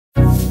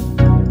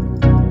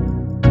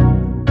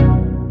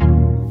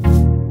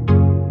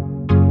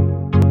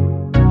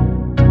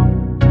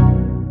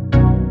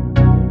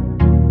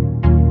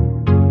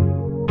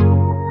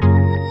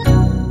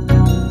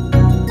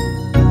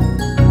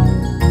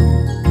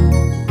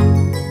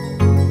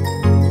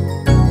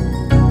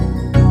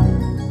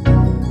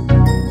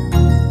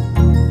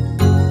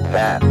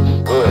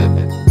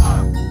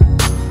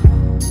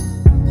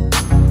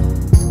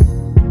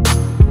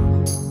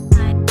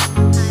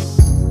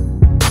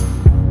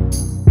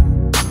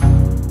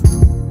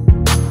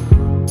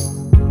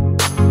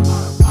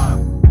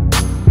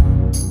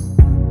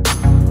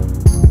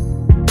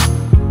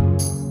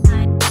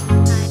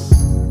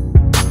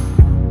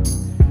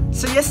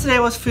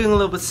was feeling a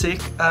little bit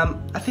sick.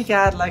 I think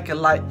I had like a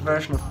light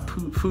version of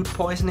food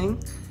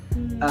poisoning.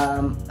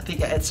 I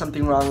think I ate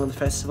something wrong on the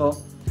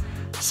festival.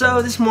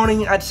 So this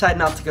morning I decided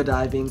not to go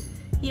diving.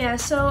 Yeah,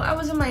 so I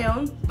was on my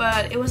own,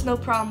 but it was no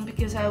problem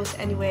because I was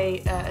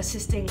anyway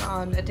assisting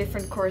on a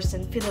different course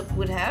than Philip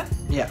would have.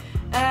 Yeah.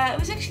 It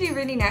was actually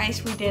really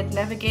nice. We did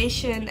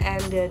navigation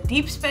and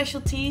deep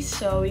specialties,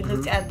 so we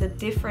looked at the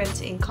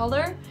difference in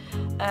color.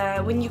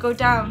 When you go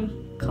down,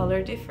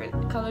 color's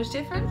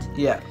different.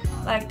 Yeah.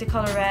 Like the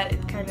color red,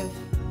 it kind of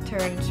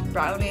turns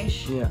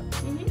brownish. Yeah.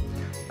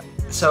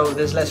 So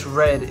there's less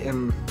red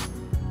in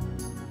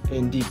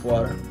deep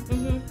water.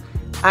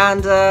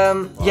 And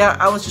yeah,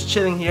 I was just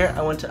chilling here.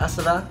 I went to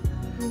Asada,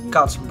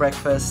 got some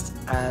breakfast,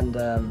 and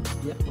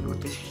yeah, we were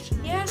busy.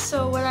 Yeah,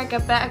 so when I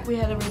got back, we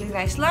had a really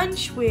nice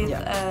lunch with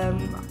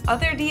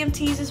other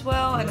DMTs as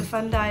well and a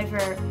fun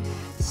diver.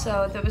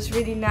 So that was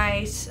really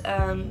nice.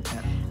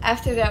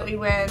 After that, we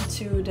went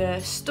to the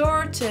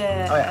store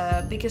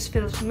to because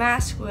Philip's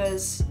mask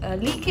was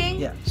leaking.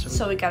 Yeah,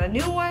 so we got a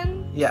new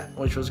one. Yeah,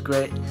 which was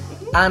great.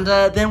 And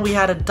then we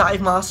had a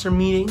dive master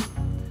meeting.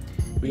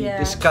 We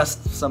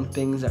discussed some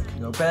things that could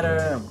go better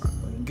and were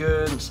going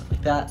good and stuff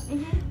like that.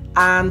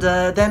 And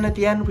then at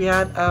the end we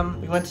had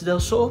we went to Del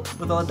Sol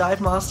with all the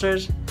dive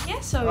masters. Yeah,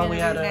 so we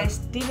had a really nice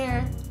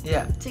dinner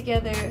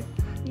together.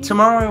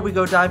 Tomorrow we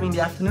go diving in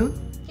the afternoon.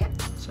 Yeah.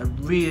 So I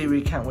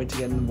really can't wait to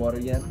get in the water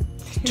again.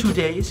 2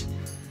 days.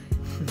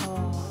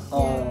 Oh.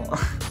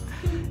 Oh.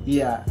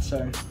 Yeah,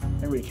 so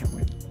I really can't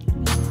wait.